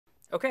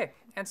Okay,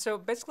 and so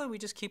basically we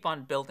just keep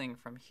on building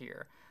from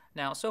here.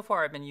 Now, so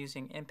far I've been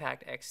using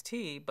Impact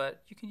XT,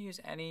 but you can use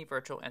any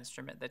virtual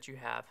instrument that you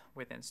have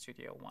within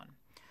Studio One.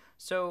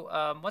 So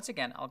once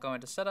again, I'll go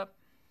into Setup,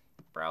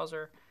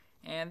 Browser,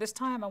 and this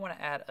time I want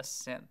to add a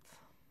synth.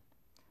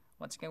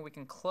 Once again, we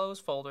can close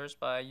folders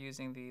by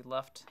using the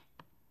left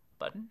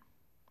button.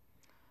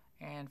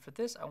 And for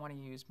this, I want to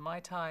use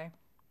MyTie.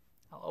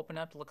 I'll open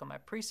up to look at my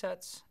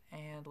presets,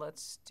 and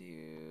let's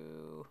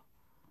do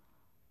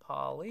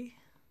Poly.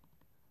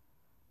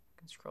 You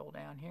can scroll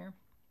down here,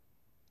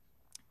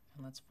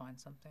 and let's find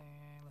something.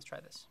 Let's try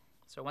this.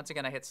 So once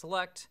again, I hit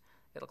select,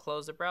 it'll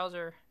close the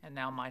browser, and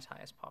now MyTie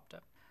has popped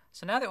up.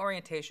 So now the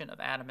orientation of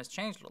Atom has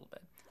changed a little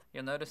bit.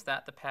 You'll notice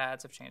that the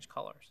pads have changed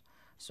colors.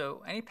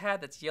 So any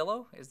pad that's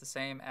yellow is the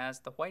same as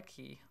the white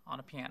key on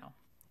a piano.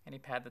 Any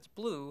pad that's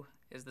blue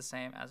is the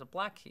same as a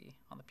black key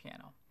on the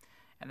piano.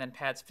 And then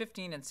pads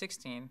 15 and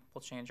 16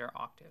 will change our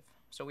octave.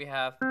 So we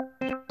have,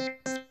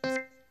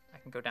 I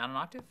can go down an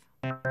octave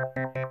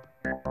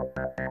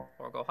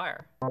or go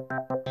higher.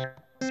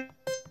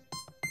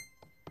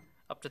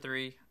 Up to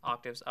 3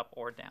 octaves up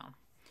or down.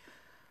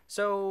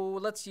 So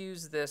let's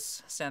use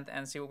this synth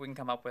and see what we can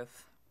come up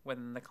with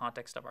within the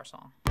context of our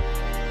song.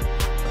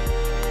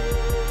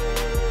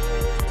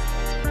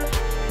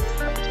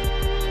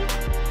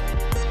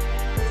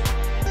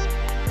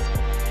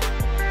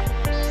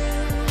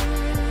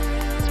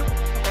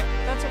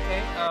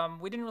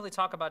 We didn't really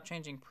talk about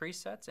changing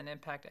presets in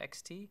Impact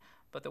XT,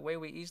 but the way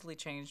we easily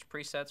change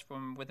presets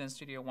from within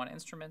Studio One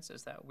instruments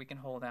is that we can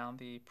hold down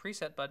the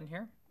preset button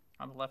here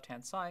on the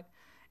left-hand side,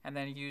 and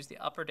then use the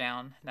up or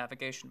down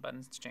navigation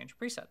buttons to change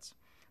presets.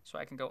 So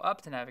I can go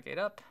up to navigate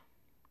up.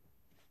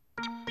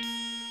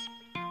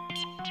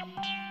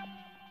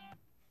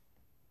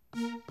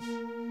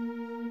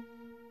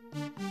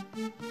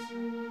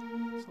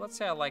 So let's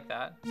say I like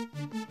that.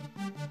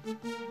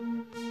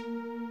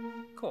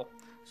 Cool.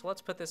 So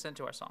let's put this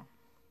into our song.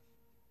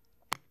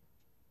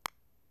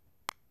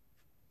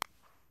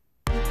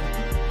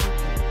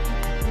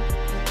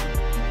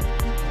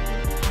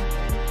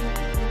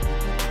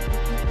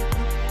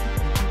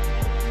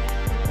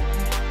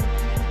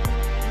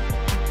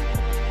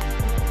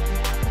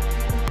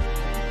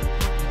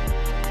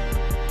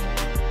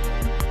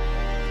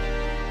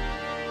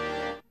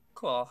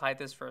 Cool, I'll hide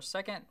this for a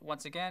second.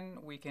 Once again,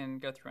 we can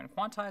go through and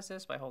quantize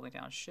this by holding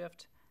down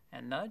Shift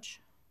and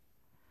nudge.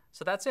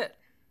 So that's it.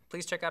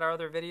 Please check out our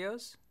other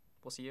videos.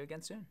 We'll see you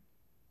again soon.